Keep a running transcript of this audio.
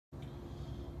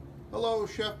Hello,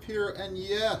 Chef here, and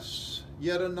yes,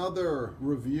 yet another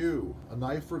review, a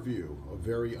knife review, a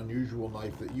very unusual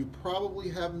knife that you probably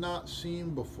have not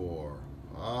seen before.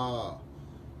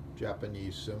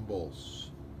 Japanese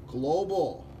symbols.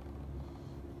 Global.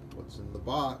 What's in the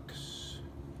box?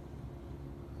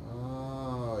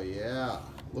 Oh, yeah,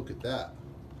 look at that.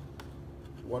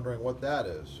 Wondering what that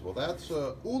is. Well, that's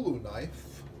a ulu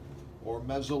knife, or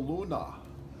mezzaluna,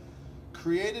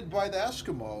 created by the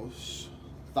Eskimos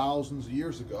thousands of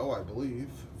years ago, I believe.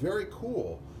 Very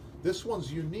cool. This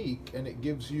one's unique, and it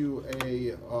gives you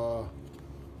a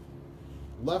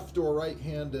left or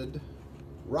right-handed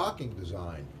rocking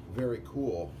design. Very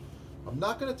cool. I'm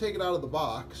not going to take it out of the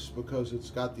box because it's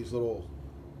got these little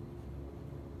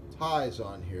ties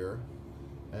on here,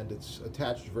 and it's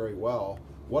attached very well.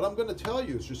 What I'm going to tell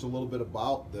you is just a little bit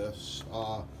about this.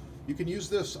 You can use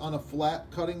this on a flat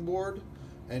cutting board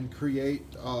and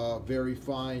create very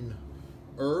fine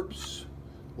herbs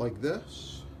like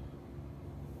this.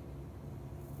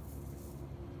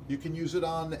 You can use it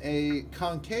on a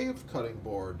concave cutting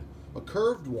board, a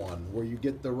curved one where you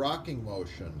get the rocking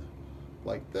motion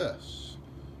like this.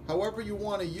 However you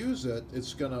want to use it,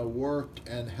 it's going to work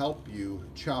and help you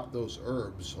chop those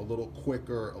herbs a little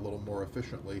quicker, a little more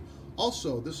efficiently.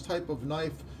 Also, this type of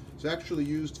knife is actually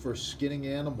used for skinning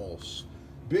animals,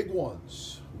 big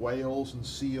ones, whales and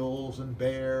seals and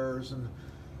bears and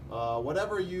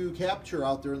whatever you capture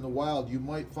out there in the wild. You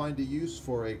might find a use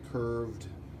for a curved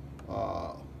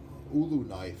ulu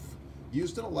knife.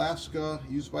 Used in Alaska,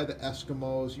 used by the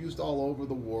Eskimos, used all over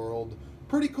the world.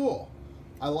 Pretty cool.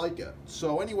 I like it.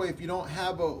 So anyway, if you don't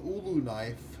have a ulu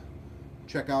knife,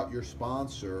 check out your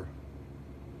sponsor.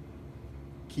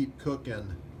 Keep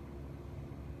cooking.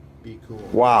 Be cool.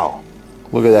 Wow.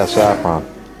 Look at that saffron.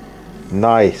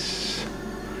 Nice.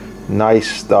 Nice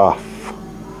stuff.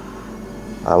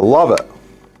 I love it.